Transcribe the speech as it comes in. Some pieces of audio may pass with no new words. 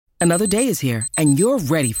Another day is here, and you're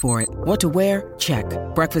ready for it. What to wear? Check.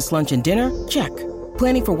 Breakfast, lunch, and dinner? Check.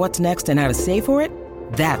 Planning for what's next and how to save for it?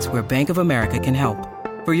 That's where Bank of America can help.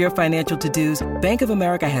 For your financial to-dos, Bank of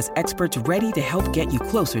America has experts ready to help get you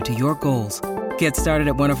closer to your goals. Get started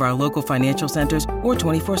at one of our local financial centers or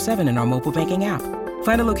 24/7 in our mobile banking app.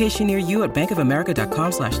 Find a location near you at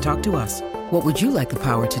bankofamerica.com/talktous. What would you like the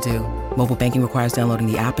power to do? Mobile banking requires downloading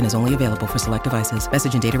the app and is only available for select devices.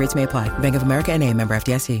 Message and data rates may apply. Bank of America N.A., member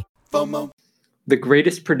FDIC. FOMO. The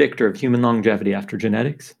greatest predictor of human longevity after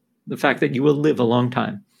genetics, the fact that you will live a long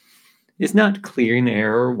time, is not clean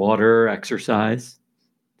air or water or exercise.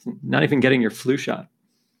 It's not even getting your flu shot.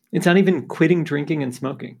 It's not even quitting drinking and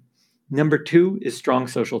smoking. Number 2 is strong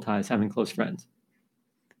social ties, having close friends.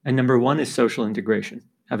 And number 1 is social integration,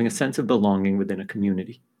 having a sense of belonging within a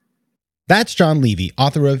community. That's Jon Levy,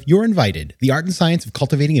 author of You're Invited, The Art and Science of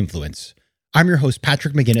Cultivating Influence. I'm your host,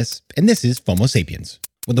 Patrick McGinnis, and this is FOMO Sapiens.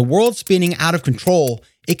 When the world's spinning out of control,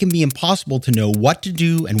 it can be impossible to know what to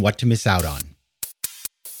do and what to miss out on.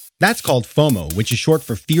 That's called FOMO, which is short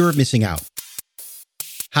for fear of missing out.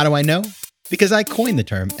 How do I know? Because I coined the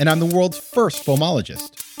term, and I'm the world's first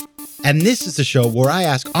FOMologist. And this is the show where I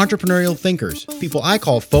ask entrepreneurial thinkers, people I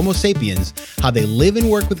call FOMO Sapiens, how they live and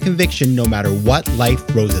work with conviction no matter what life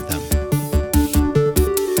throws at them.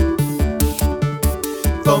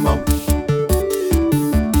 FOMO.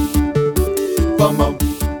 FOMO.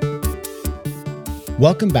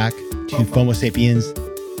 Welcome back to FOMO Sapiens.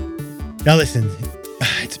 Now listen,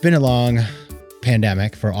 it's been a long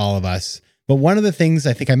pandemic for all of us, but one of the things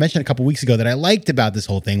I think I mentioned a couple weeks ago that I liked about this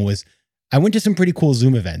whole thing was I went to some pretty cool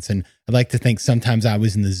Zoom events, and I'd like to think sometimes I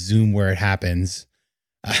was in the Zoom where it happens.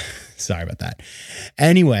 Sorry about that.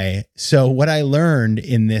 Anyway, so what I learned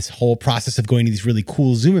in this whole process of going to these really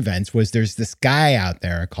cool Zoom events was there's this guy out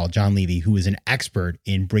there called Jon Levy who is an expert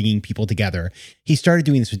in bringing people together. He started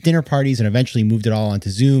doing this with dinner parties and eventually moved it all onto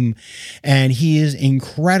Zoom. And he is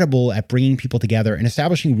incredible at bringing people together and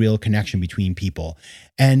establishing real connection between people.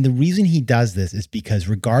 And the reason he does this is because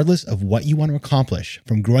regardless of what you want to accomplish,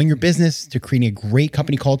 from growing your business to creating a great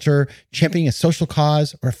company culture, championing a social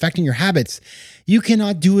cause, or affecting your habits, you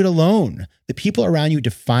cannot do it alone. The people around you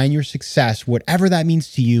define your success, whatever that means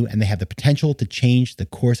to you, and they have the potential to change the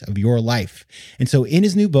course of your life. And so in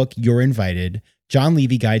his new book, You're Invited, Jon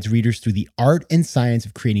Levy guides readers through the art and science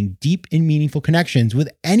of creating deep and meaningful connections with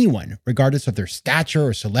anyone, regardless of their stature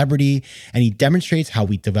or celebrity. And he demonstrates how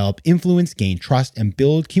we develop influence, gain trust, and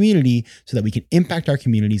build community so that we can impact our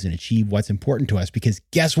communities and achieve what's important to us. Because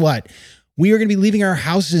guess what? We are going to be leaving our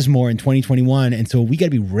houses more in 2021, and so we got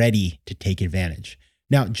to be ready to take advantage.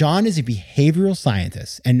 Now, Jon is a behavioral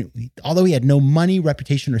scientist, and although he had no money,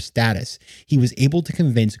 reputation, or status, he was able to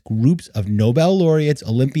convince groups of Nobel laureates,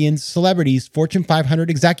 Olympians, celebrities, Fortune 500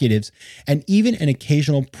 executives, and even an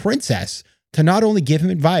occasional princess to not only give him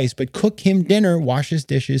advice, but cook him dinner, wash his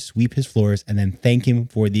dishes, sweep his floors, and then thank him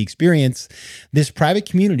for the experience. This private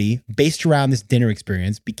community based around this dinner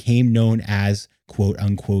experience became known as, quote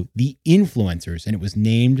unquote, the influencers, and it was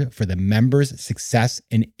named for the members' success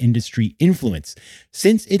and industry influence.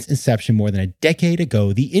 Since its inception more than a decade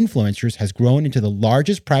ago, the influencers has grown into the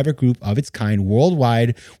largest private group of its kind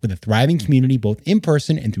worldwide, with a thriving community both in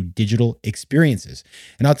person and through digital experiences.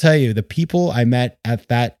 And I'll tell you, the people I met at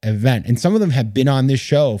that event, and some of them have been on this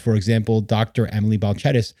show, for example, Dr. Emily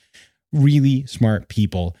Balcetis, really smart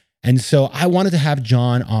people. And so I wanted to have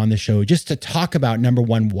Jon on the show just to talk about, number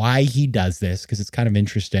one, why he does this, because it's kind of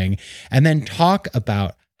interesting, and then talk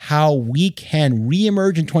about how we can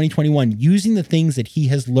reemerge in 2021 using the things that he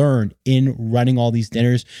has learned in running all these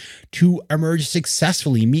dinners to emerge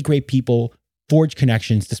successfully, meet great people, forge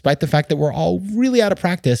connections, despite the fact that we're all really out of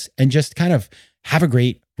practice, and just kind of have a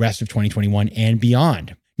great rest of 2021 and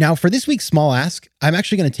beyond. Now, for this week's Small Ask, I'm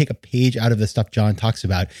actually going to take a page out of the stuff Jon talks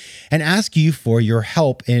about and ask you for your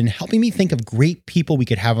help in helping me think of great people we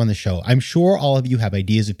could have on the show. I'm sure all of you have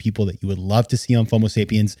ideas of people that you would love to see on FOMO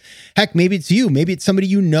Sapiens. Heck, maybe it's you. Maybe it's somebody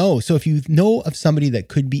you know. So if you know of somebody that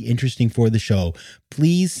could be interesting for the show,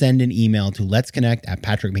 please send an email to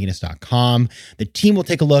letsconnect@patrickmcginnis.com. The team will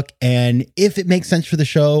take a look, and if it makes sense for the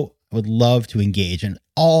show, I would love to engage, and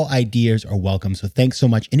all ideas are welcome. So thanks so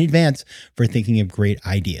much in advance for thinking of great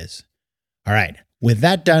ideas. All right, with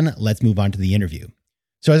that done, let's move on to the interview.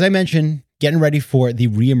 So as I mentioned, getting ready for the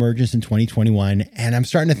reemergence in 2021, and I'm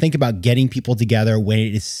starting to think about getting people together when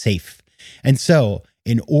it is safe. And so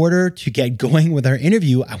in order to get going with our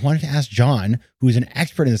interview, I wanted to ask Jon, who is an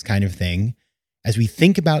expert in this kind of thing, as we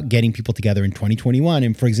think about getting people together in 2021,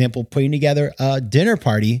 and for example, putting together a dinner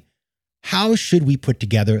party, how should we put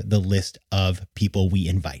together the list of people we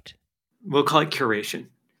invite? We'll call it curation.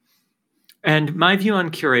 And my view on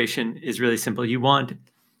curation is really simple. You want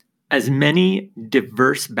as many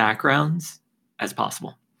diverse backgrounds as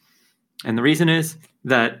possible. And the reason is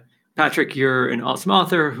that, Patrick, you're an awesome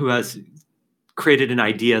author who has created an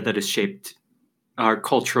idea that has shaped our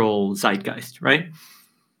cultural zeitgeist, right?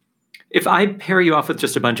 If I pair you off with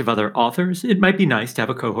just a bunch of other authors, it might be nice to have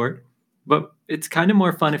a cohort, but it's kind of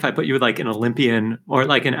more fun if I put you with like an Olympian or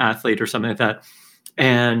like an athlete or something like that,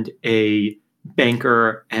 and a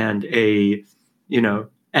banker and a,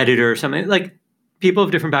 editor or something, like people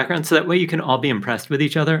of different backgrounds. So that way you can all be impressed with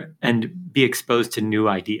each other and be exposed to new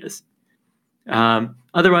ideas.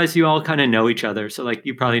 Otherwise, you all kind of know each other. So like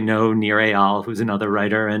you probably know Nir Eyal, who's another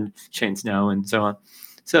writer, and Shane Snow and so on.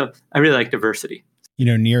 So I really like diversity.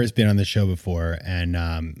 Nir has been on the show before, and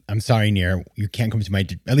I'm sorry, Nir, you can't come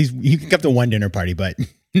to at least you can come to one dinner party, but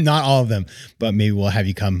not all of them. But maybe we'll have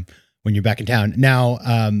you come when you're back in town. Now,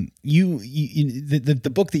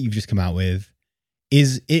 the book that you've just come out with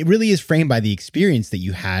it really is framed by the experience that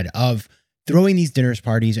you had of throwing these dinners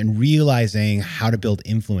parties and realizing how to build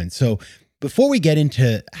influence. So before we get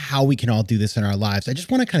into how we can all do this in our lives, I just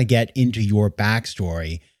want to kind of get into your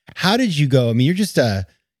backstory. How did you go? I mean,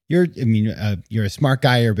 you're a smart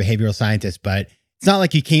guy, you're a behavioral scientist, but it's not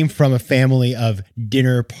like you came from a family of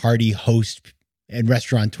dinner party hosts and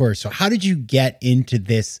restaurateurs. So how did you get into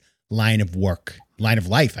this line of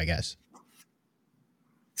life, I guess?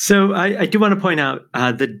 So I do want to point out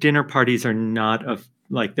the dinner parties are not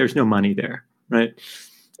there's no money there, right?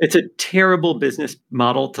 It's a terrible business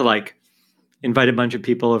model to like invite a bunch of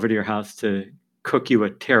people over to your house to cook you a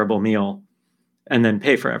terrible meal and then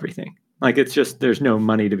pay for everything. Like, it's just, there's no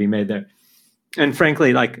money to be made there. And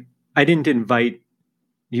frankly, like, I didn't invite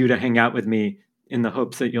you to hang out with me in the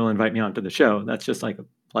hopes that you'll invite me onto the show. That's just like a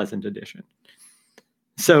pleasant addition.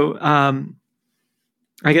 So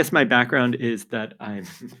I guess my background is that I'm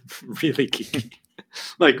really geeky,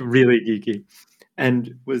 like really geeky,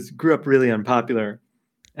 and grew up really unpopular,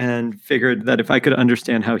 and figured that if I could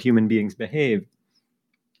understand how human beings behave,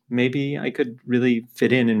 maybe I could really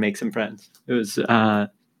fit in and make some friends. It was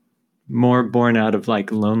more born out of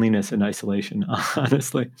like loneliness and isolation,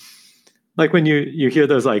 honestly. Like when you hear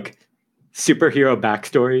those like superhero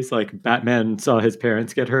backstories, like Batman saw his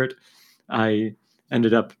parents get hurt. I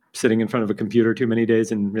ended up sitting in front of a computer too many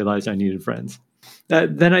days and realized I needed friends.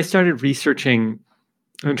 Then I started researching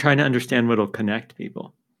and trying to understand what'll connect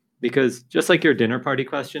people. Because just like your dinner party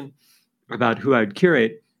question about who I'd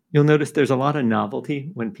curate, you'll notice there's a lot of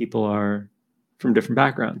novelty when people are from different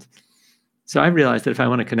backgrounds. So I realized that if I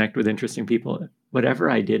want to connect with interesting people,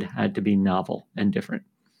 whatever I did had to be novel and different.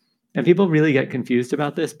 And people really get confused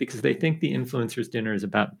about this because they think the influencer's dinner is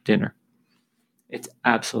about dinner. It's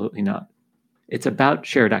absolutely not. It's about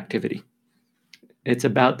shared activity. It's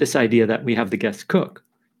about this idea that we have the guests cook.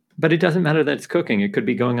 But it doesn't matter that it's cooking. It could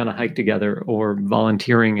be going on a hike together or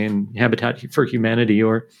volunteering in Habitat for Humanity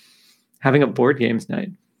or having a board games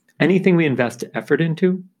night. Anything we invest effort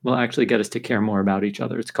into will actually get us to care more about each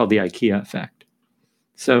other. It's called the IKEA effect.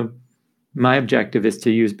 So my objective is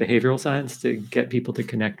to use behavioral science to get people to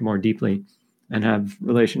connect more deeply and have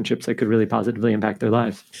relationships that could really positively impact their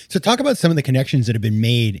lives. So talk about some of the connections that have been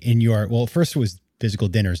made in first it was physical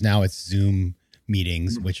dinners. Now it's Zoom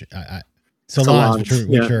meetings, which salons,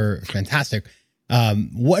 which are fantastic.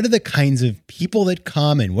 What are the kinds of people that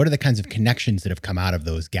come and what are the kinds of connections that have come out of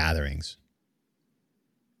those gatherings?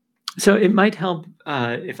 So it might help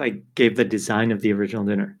if I gave the design of the original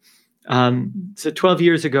dinner. So 12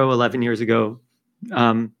 years ago, 11 years ago,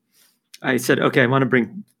 I said, okay, I want to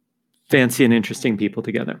bring fancy and interesting people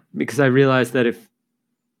together because I realized that if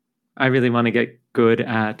I really want to get good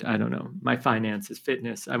at, I don't know, my finances,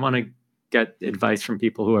 fitness, I want to get advice from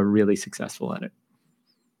people who are really successful at it.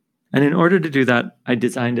 And in order to do that, I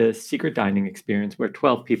designed a secret dining experience where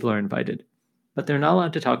 12 people are invited, but they're not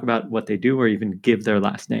allowed to talk about what they do or even give their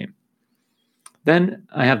last name. Then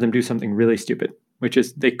I have them do something really stupid, which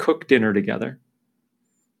is they cook dinner together.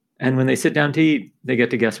 And when they sit down to eat, they get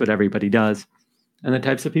to guess what everybody does. And the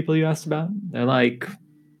types of people you asked about, they're like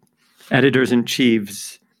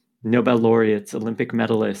editors-in-chiefs, Nobel laureates, Olympic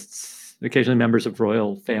medalists, occasionally members of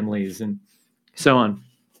royal families, and so on.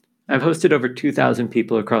 I've hosted over 2,000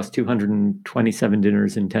 people across 227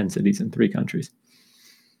 dinners in 10 cities in 3 countries.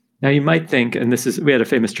 Now you might think, and we had a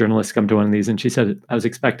famous journalist come to one of these and she said, I was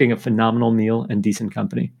expecting a phenomenal meal and decent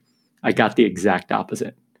company. I got the exact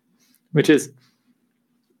opposite, which is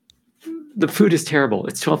the food is terrible.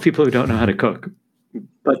 It's 12 people who don't know how to cook,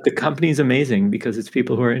 but the company is amazing because it's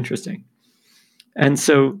people who are interesting. And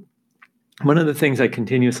so one of the things I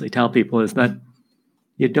continuously tell people is that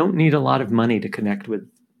you don't need a lot of money to connect with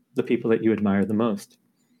the people that you admire the most.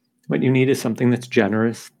 What you need is something that's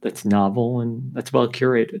generous, that's novel, and that's well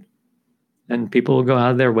curated. And people will go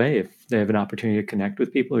out of their way if they have an opportunity to connect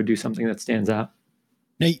with people or do something that stands out.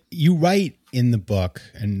 Now, you write in the book,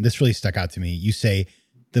 and this really stuck out to me, you say,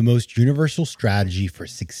 the most universal strategy for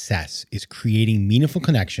success is creating meaningful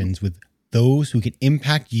connections with those who can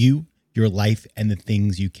impact you, your life, and the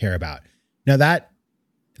things you care about. Now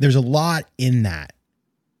there's a lot in that.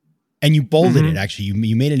 And you bolded it, actually.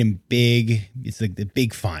 You made it in big, it's like the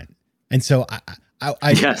big font. And so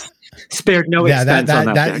I yes, spared no expense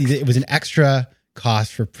on that. It was an extra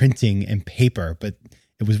cost for printing and paper, but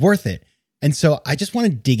it was worth it. And so I just want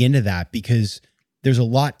to dig into that because there's a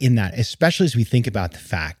lot in that, especially as we think about the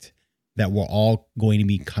fact that we're all going to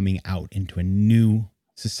be coming out into a new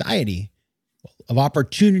society of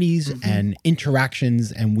opportunities and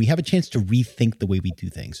interactions, and we have a chance to rethink the way we do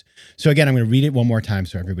things. So again, I'm going to read it one more time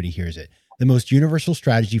so everybody hears it. The most universal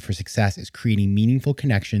strategy for success is creating meaningful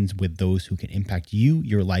connections with those who can impact you,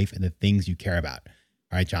 your life, and the things you care about.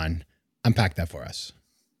 All right, Jon, unpack that for us.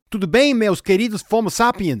 Tudo bem, meus queridos Homo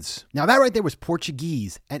sapiens? Now that right there was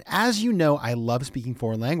Portuguese. And as you know, I love speaking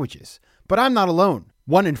foreign languages. But I'm not alone.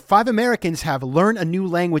 1 in 5 Americans have learned a new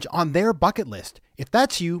language on their bucket list. If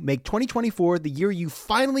that's you, make 2024 the year you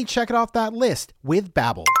finally check it off that list with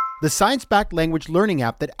Babbel, the science-backed language learning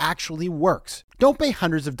app that actually works. Don't pay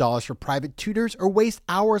hundreds of dollars for private tutors or waste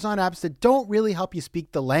hours on apps that don't really help you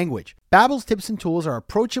speak the language. Babbel's tips and tools are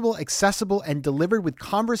approachable, accessible, and delivered with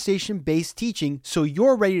conversation-based teaching so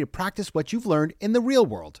you're ready to practice what you've learned in the real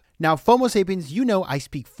world. Now, FOMO sapiens, you know I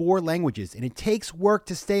speak 4 languages, and it takes work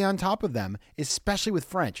to stay on top of them, especially with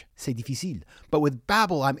French. C'est difficile. But with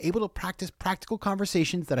Babbel, I'm able to practice practical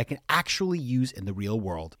conversations that I can actually use in the real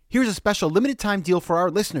world. Here's a special limited time deal for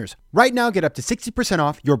our listeners. Right now, get up to 60%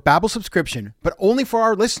 off your Babbel subscription, but only for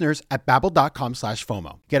our listeners at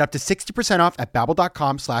babbel.com/FOMO. Get up to 60% off at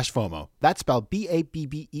babbel.com/FOMO. That's spelled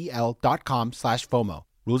BABBEL.com/FOMO.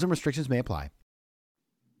 Rules and restrictions may apply.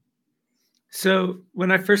 So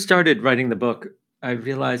when I first started writing the book, I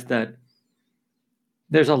realized that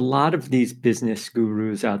there's a lot of these business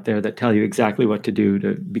gurus out there that tell you exactly what to do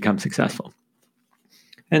to become successful.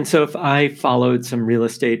 And so if I followed some real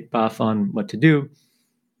estate buff on what to do,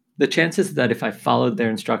 the chances that if I followed their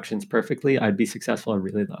instructions perfectly, I'd be successful are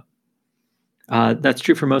really low. That's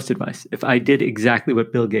true for most advice. If I did exactly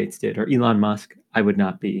what Bill Gates did or Elon Musk, I would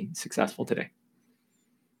not be successful today.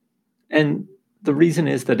 And the reason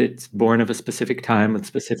is that it's born of a specific time with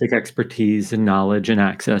specific expertise and knowledge and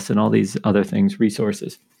access and all these other things,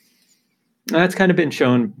 resources. And that's kind of been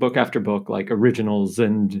shown book after book, like Originals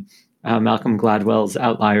and Malcolm Gladwell's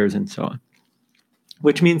Outliers and so on.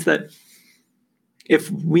 Which means that if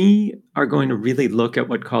we are going to really look at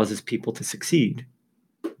what causes people to succeed,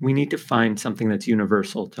 we need to find something that's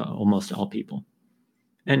universal to almost all people.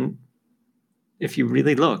 And if you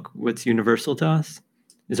really look, what's universal to us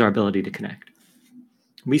is our ability to connect.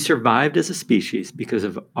 We survived as a species because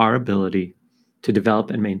of our ability to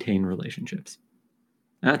develop and maintain relationships.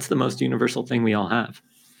 That's the most universal thing we all have.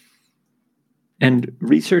 And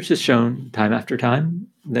research has shown time after time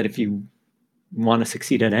that if you want to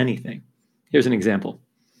succeed at anything, here's an example.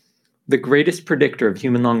 The greatest predictor of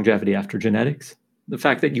human longevity after genetics, the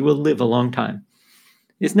fact that you will live a long time,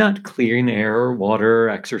 is not clean air or water or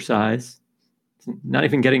exercise. It's not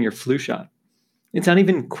even getting your flu shot. It's not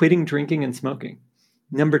even quitting drinking and smoking.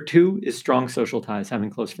 Number 2 is strong social ties, having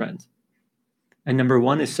close friends. And number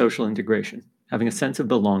 1 is social integration, having a sense of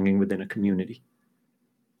belonging within a community.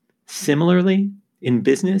 Similarly, in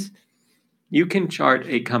business, you can chart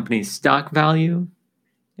a company's stock value,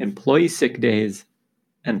 employee sick days,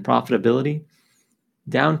 and profitability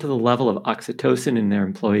down to the level of oxytocin in their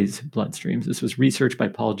employees' bloodstreams. This was research by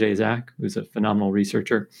Paul J. Zak, who's a phenomenal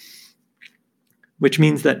researcher, which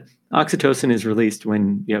means that oxytocin is released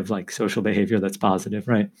when you have like social behavior that's positive,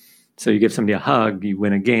 right? So you give somebody a hug, you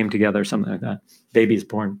win a game together, something like that. Baby's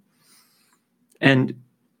born. And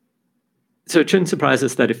so it shouldn't surprise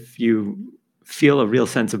us that if you feel a real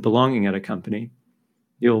sense of belonging at a company,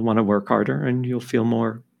 you'll want to work harder and you'll feel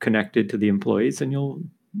more connected to the employees and you'll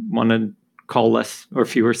want to call less or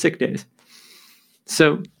fewer sick days.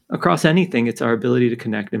 So across anything, it's our ability to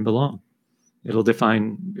connect and belong. It'll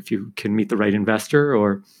define if you can meet the right investor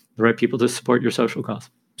or the right people to support your social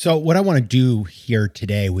cause. So what I want to do here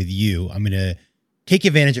today with you, I'm going to take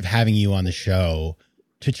advantage of having you on the show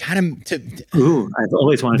to chat I've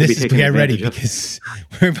always wanted to be taken advantage of. Because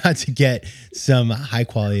we're about to get some high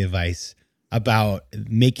quality advice about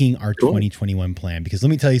making our 2021 plan. Because let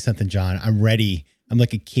me tell you something, Jon, I'm ready. I'm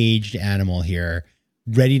like a caged animal here,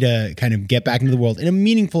 ready to kind of get back into the world in a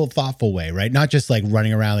meaningful, thoughtful way, right? Not just like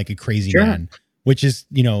running around like a crazy man, which is,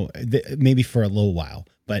 maybe for a little while,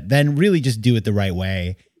 but then really just do it the right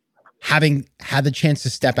way. Having had the chance to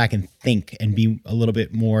step back and think and be a little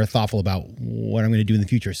bit more thoughtful about what I'm going to do in the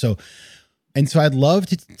future. So I'd love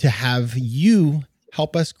to have you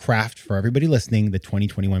help us craft for everybody listening the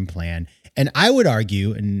 2021 plan. And I would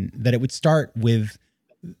argue that it would start with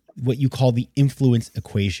what you call the influence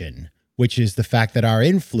equation, which is the fact that our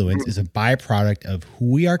influence is a byproduct of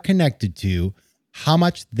who we are connected to, how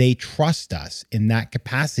much they trust us in that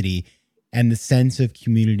capacity, and the sense of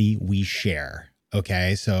community we share.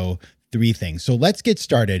 Okay, so 3 things. So let's get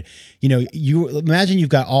started. You imagine you've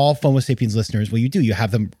got all FOMO Sapiens listeners. Well, you do. You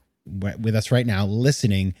have them with us right now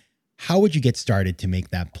listening. How would you get started to make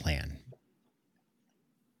that plan?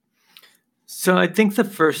 So I think the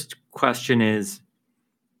first question is,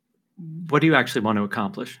 what do you actually want to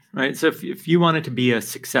accomplish, right? So if you wanted to be a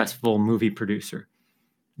successful movie producer,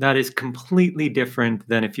 that is completely different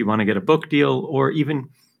than if you want to get a book deal or even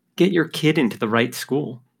get your kid into the right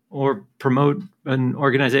school or promote an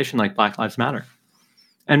organization like Black Lives Matter.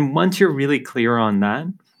 And once you're really clear on that,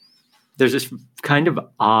 there's this kind of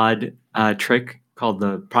odd trick called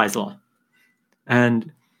the prize law.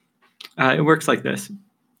 And it works like this.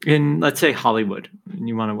 In, let's say, Hollywood, and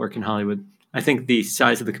you want to work in Hollywood, I think the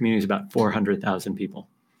size of the community is about 400,000 people.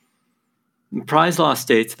 The prize law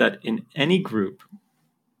states that in any group,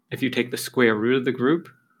 if you take the square root of the group,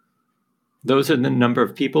 those are the number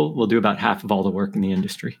of people will do about half of all the work in the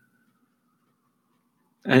industry.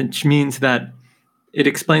 Which means that it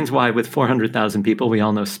explains why with 400,000 people, we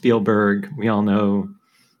all know Spielberg, we all know,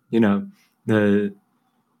 the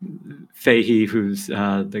Fahey, who's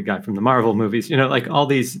the guy from the Marvel movies, like all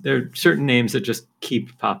these, there are certain names that just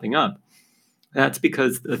keep popping up. That's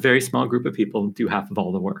because a very small group of people do half of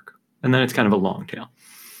all the work. And then it's kind of a long tail.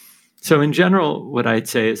 So in general, what I'd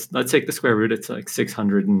say is, let's take the square root. It's like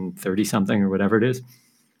 630 something or whatever it is.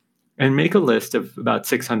 And make a list of about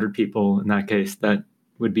 600 people in that case that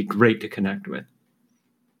would be great to connect with.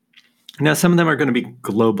 Now, some of them are going to be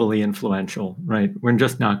globally influential, right? We're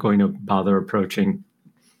just not going to bother approaching,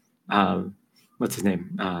 what's his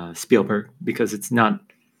name? Spielberg, because it's not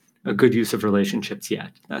a good use of relationships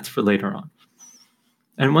yet. That's for later on.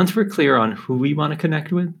 And once we're clear on who we want to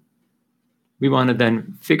connect with, we want to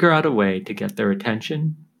then figure out a way to get their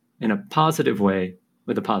attention in a positive way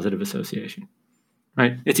with a positive association,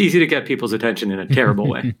 right? It's easy to get people's attention in a terrible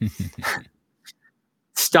way.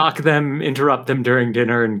 Stalk them, interrupt them during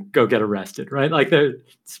dinner, and go get arrested, right? Like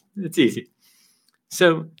it's easy.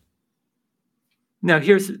 So now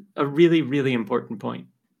here's a really, really important point.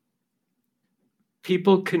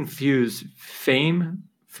 People confuse fame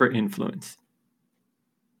for influence.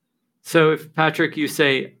 So if, Patrick, you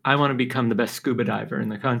say, I want to become the best scuba diver in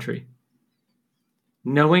the country,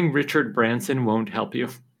 knowing Richard Branson won't help you.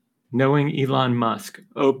 Knowing Elon Musk,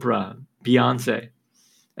 Oprah, Beyonce.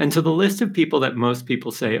 And so the list of people that most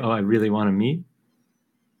people say, I really want to meet,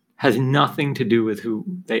 has nothing to do with who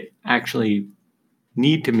they actually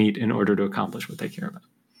need to meet in order to accomplish what they care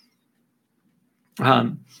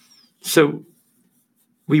about. So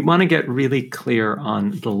we want to get really clear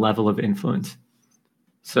on the level of influence.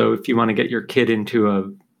 So if you want to get your kid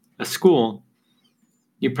into a school,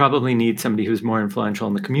 you probably need somebody who's more influential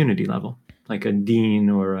on the community level, like a dean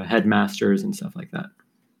or a headmasters and stuff like that.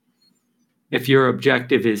 If your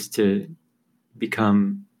objective is to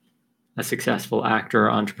become a successful actor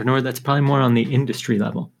or entrepreneur, that's probably more on the industry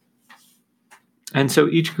level. And so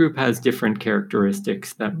each group has different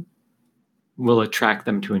characteristics that will attract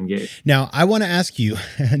them to engage. Now, I want to ask you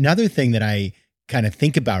another thing that I kind of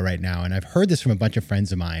think about right now, and I've heard this from a bunch of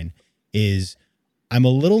friends of mine, is I'm a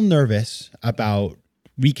little nervous about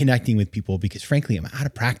reconnecting with people because, frankly, I'm out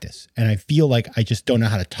of practice and I feel like I just don't know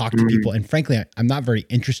how to talk to people. And frankly, I'm not very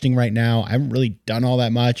interesting right now. I haven't really done all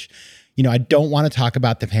that much. I don't want to talk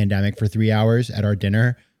about the pandemic for 3 hours at our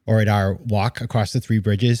dinner or at our walk across the 3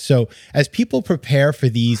 bridges. So as people prepare for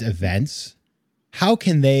these events, how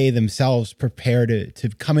can they themselves prepare to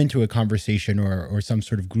come into a conversation or some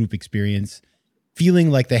sort of group experience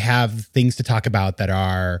feeling like they have things to talk about that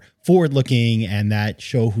are forward-looking and that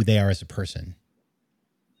show who they are as a person?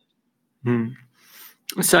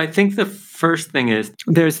 So I think the first thing is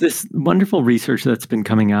there's this wonderful research that's been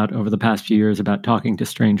coming out over the past few years about talking to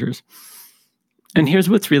strangers. And here's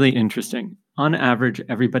what's really interesting. On average,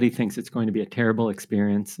 everybody thinks it's going to be a terrible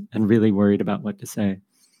experience and really worried about what to say.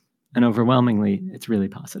 And overwhelmingly, it's really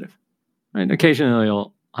positive. Right? Occasionally,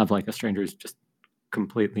 you'll have like a stranger who's just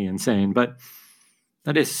completely insane, but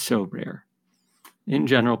that is so rare. In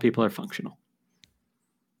general, people are functional.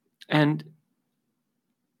 And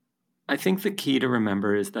I think the key to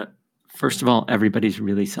remember is that, first of all, everybody's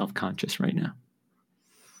really self-conscious right now.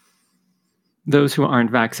 Those who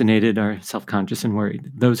aren't vaccinated are self-conscious and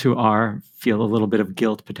worried. Those who are feel a little bit of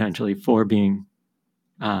guilt potentially for being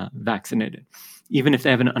vaccinated. Even if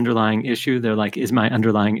they have an underlying issue, they're like, is my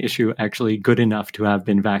underlying issue actually good enough to have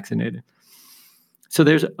been vaccinated? So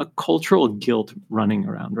there's a cultural guilt running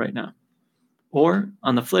around right now. Or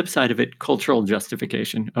on the flip side of it, cultural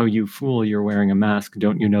justification. Oh, you fool, you're wearing a mask.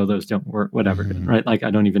 Don't you know those don't work? Whatever, right? Like,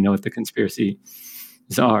 I don't even know what the conspiracies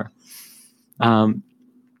are.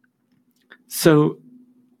 So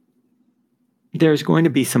there's going to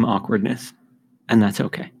be some awkwardness, and that's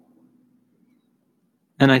okay.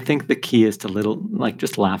 And I think the key is to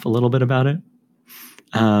just laugh a little bit about it,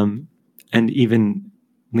 and even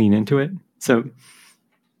lean into it. So,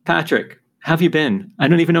 Patrick, how have you been? I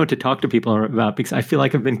don't even know what to talk to people about because I feel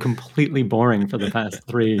like I've been completely boring for the past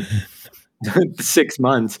 6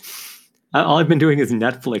 months. All I've been doing is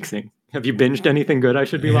Netflixing. Have you binged anything good I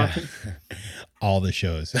should be watching? All the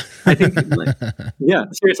shows. I think, yeah,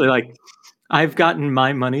 seriously, like I've gotten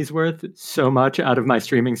my money's worth so much out of my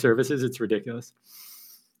streaming services. It's ridiculous.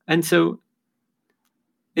 And so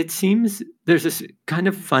it seems there's this kind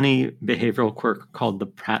of funny behavioral quirk called the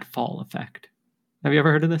pratfall effect. Have you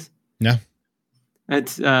ever heard of this? No.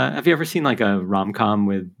 It's have you ever seen like a rom-com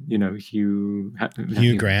with, Hugh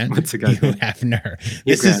Grant? What's the guy's Hugh name? Hefner.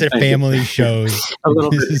 This is a family show. This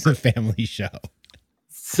is a family show.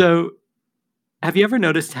 So have you ever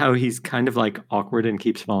noticed how he's kind of like awkward and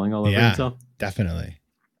keeps falling all over himself? Definitely.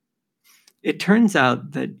 It turns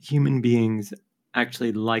out that human beings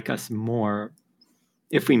actually like us more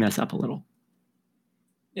if we mess up a little.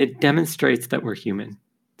 It demonstrates that we're human.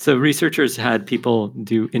 So researchers had people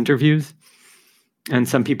do interviews, and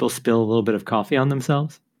some people spill a little bit of coffee on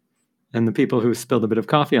themselves. And the people who spilled a bit of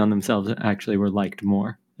coffee on themselves actually were liked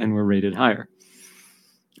more and were rated higher.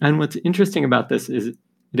 And what's interesting about this is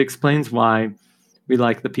it explains why we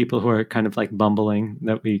like the people who are kind of like bumbling,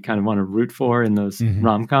 that we kind of want to root for in those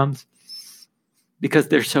rom-coms, because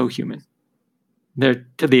they're so human. They're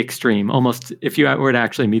to the extreme. Almost, if you were to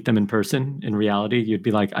actually meet them in person, in reality, you'd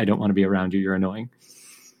be like, I don't want to be around you. You're annoying.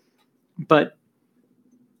 But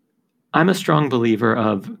I'm a strong believer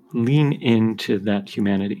of lean into that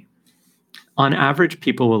humanity. On average,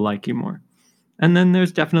 people will like you more. And then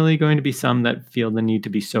there's definitely going to be some that feel the need to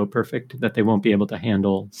be so perfect that they won't be able to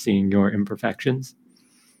handle seeing your imperfections.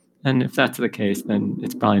 And if that's the case, then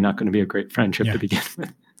it's probably not going to be a great friendship to begin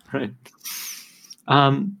with, right?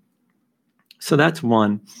 So that's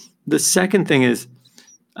one. The second thing is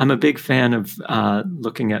I'm a big fan of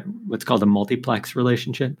looking at what's called a multiplex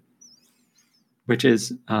relationship, which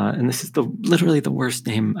is, and this is literally the worst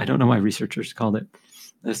name. I don't know why researchers called it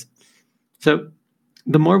this. So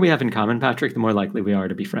the more we have in common, Patrick, the more likely we are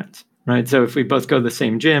to be friends, right? So if we both go to the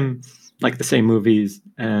same gym, like the same movies,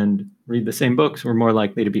 and read the same books, we're more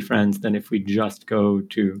likely to be friends than if we just go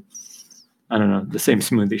to, I don't know, the same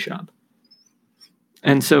smoothie shop.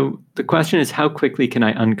 And so the question is, how quickly can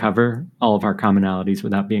I uncover all of our commonalities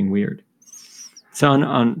without being weird? So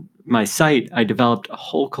on my site, I developed a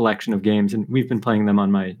whole collection of games, and we've been playing them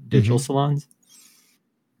on my digital salons.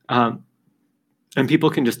 And people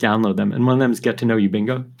can just download them. And one of them is Get to Know You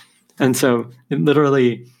Bingo. And so it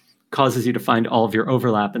literally causes you to find all of your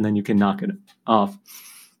overlap, and then you can knock it off.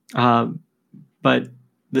 But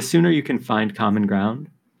the sooner you can find common ground,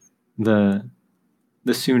 the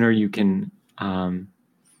sooner you can,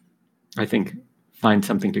 I think, find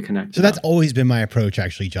something to connect. So that's always been my approach,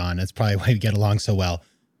 actually, Jon. That's probably why we get along so well.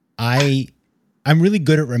 I'm really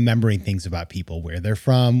good at remembering things about people, where they're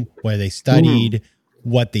from, where they studied,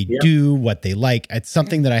 what they do, what they like. It's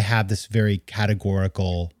something that I have this very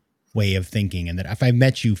categorical way of thinking. And that if I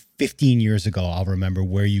met you 15 years ago, I'll remember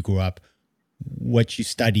where you grew up, what you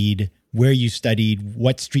studied, where you studied,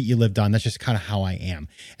 what street you lived on. That's just kind of how I am.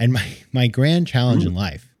 And my grand challenge in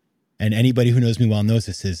life, and anybody who knows me well knows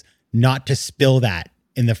this, is not to spill that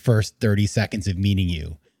in the first 30 seconds of meeting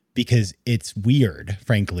you, because it's weird,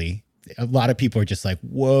 frankly. A lot of people are just like,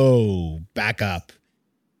 whoa, back up.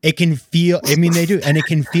 It can feel, I mean, they do. And it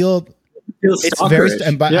can feel, it's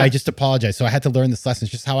very, but I just apologize. So I had to learn this lesson.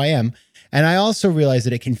 It's just how I am. And I also realized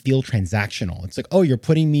that it can feel transactional. It's like, oh, you're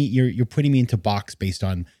putting me into box based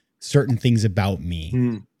on certain things about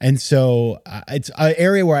me. And so it's an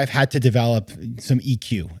area where I've had to develop some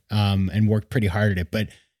EQ and worked pretty hard at it.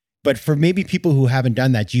 But for maybe people who haven't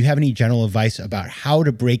done that, do you have any general advice about how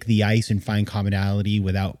to break the ice and find commonality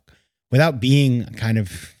without being kind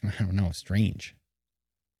of, I don't know, strange?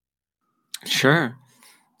 Sure.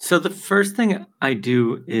 So the first thing I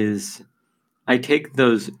do is I take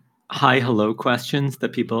those hi, hello questions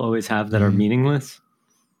that people always have that are meaningless.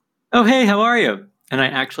 Oh, hey, how are you? And I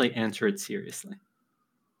actually answer it seriously.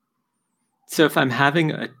 So if I'm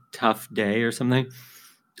having a tough day or something,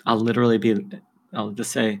 I'll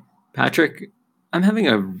just say, Patrick, I'm having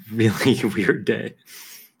a really weird day.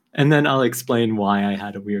 And then I'll explain why I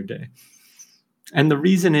had a weird day. And the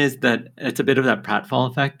reason is that it's a bit of that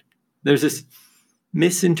pratfall effect. There's this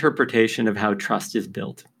misinterpretation of how trust is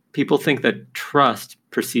built. People think that trust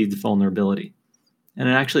precedes vulnerability, and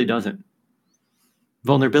it actually doesn't.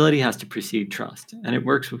 Vulnerability has to precede trust, and it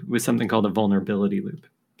works with something called a vulnerability loop.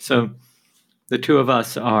 So the two of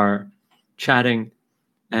us are chatting,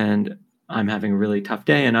 and I'm having a really tough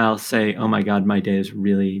day, and I'll say, oh my God, my day has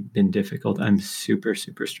really been difficult. I'm super,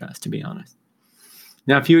 super stressed, to be honest.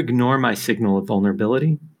 Now, if you ignore my signal of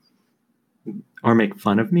vulnerability or make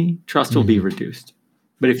fun of me, trust will be reduced.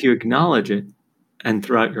 But if you acknowledge it and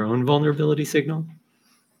throw out your own vulnerability signal,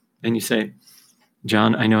 and you say,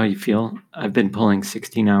 Jon, I know how you feel. I've been pulling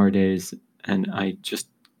 16-hour days, and I just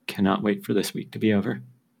cannot wait for this week to be over.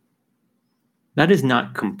 That is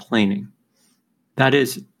not complaining. That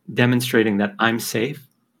is demonstrating that I'm safe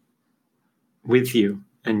with you,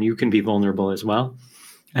 and you can be vulnerable as well.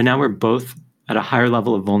 And now we're both at a higher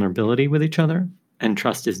level of vulnerability with each other, and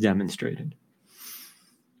trust is demonstrated.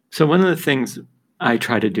 So one of the things I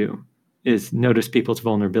try to do is notice people's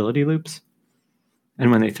vulnerability loops,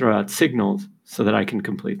 and when they throw out signals so that I can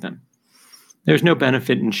complete them. There's no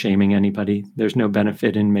benefit in shaming anybody. There's no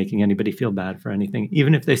benefit in making anybody feel bad for anything,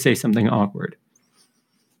 even if they say something awkward.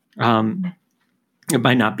 It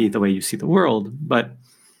might not be the way you see the world, but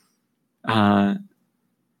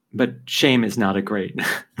shame is not a great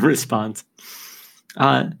response.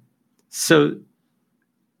 So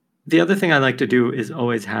the other thing I like to do is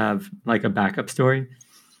always have like a backup story.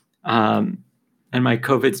 And my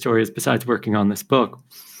COVID story is, besides working on this book,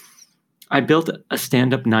 I built a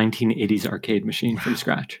stand-up 1980s arcade machine from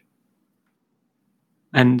scratch.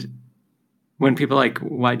 And when people are like,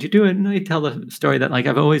 why'd you do it? And I tell the story that like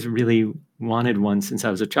I've always really wanted one since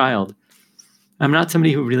I was a child. I'm not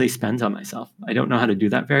somebody who really spends on myself. I don't know how to do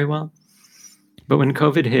that very well. But when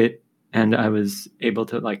COVID hit and I was able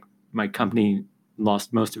to, like, my company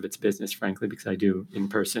lost most of its business, frankly, because I do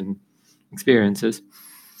in-person experiences.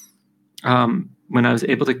 When I was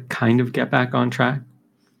able to kind of get back on track,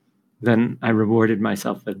 then I rewarded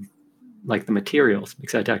myself with like the materials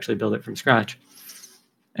because I had to actually build it from scratch.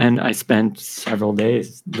 And I spent several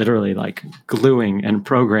days literally like gluing and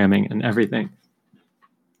programming and everything.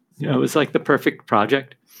 You know, it was like the perfect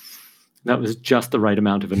project that was just the right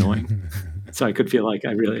amount of annoying. So I could feel like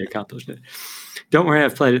I really accomplished it. Don't worry,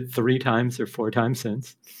 I've played it 3 times or 4 times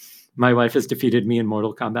since. My wife has defeated me in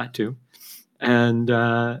Mortal Kombat 2. And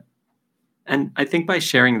I think by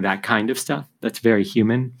sharing that kind of stuff, that's very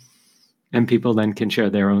human. And people then can share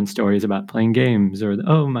their own stories about playing games or,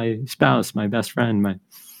 oh, my spouse, my best friend,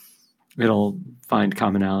 it'll find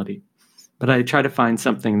commonality. But I try to find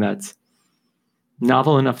something that's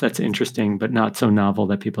novel enough that's interesting, but not so novel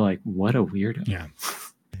that people are like, what a weirdo. Yeah.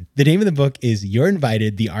 The name of the book is You're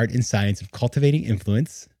Invited, The Art and Science of Cultivating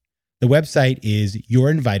Influence. The website is You're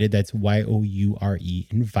Invited. That's Youre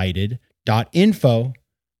invited.info.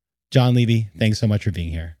 Jon Levy, thanks so much for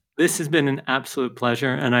being here. This has been an absolute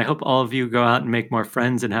pleasure, and I hope all of you go out and make more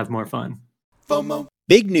friends and have more fun. FOMO.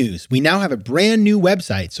 Big news. We now have a brand new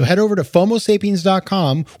website. So head over to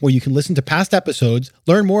FOMOSapiens.com where you can listen to past episodes,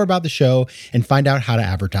 learn more about the show, and find out how to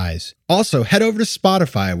advertise. Also, head over to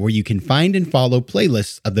Spotify where you can find and follow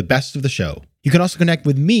playlists of the best of the show. You can also connect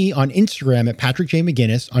with me on Instagram at Patrick J.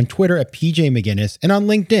 McGinnis, on Twitter at PJ McGinnis, and on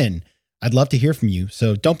LinkedIn. I'd love to hear from you,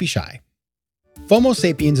 so don't be shy. FOMO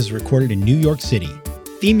Sapiens is recorded in New York City.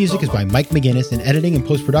 Theme music is by Mike McGinnis, and editing and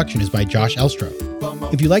post-production is by Josh Elstro.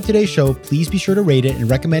 If you like today's show, please be sure to rate it and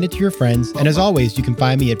recommend it to your friends. And as always, you can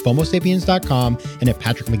find me at FOMOSapiens.com and at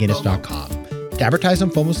PatrickMcGinnis.com. To advertise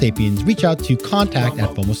on FOMO Sapiens, reach out to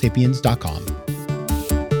contact@FOMOSapiens.com.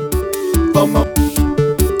 FOMO.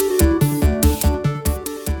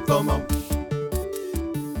 FOMO.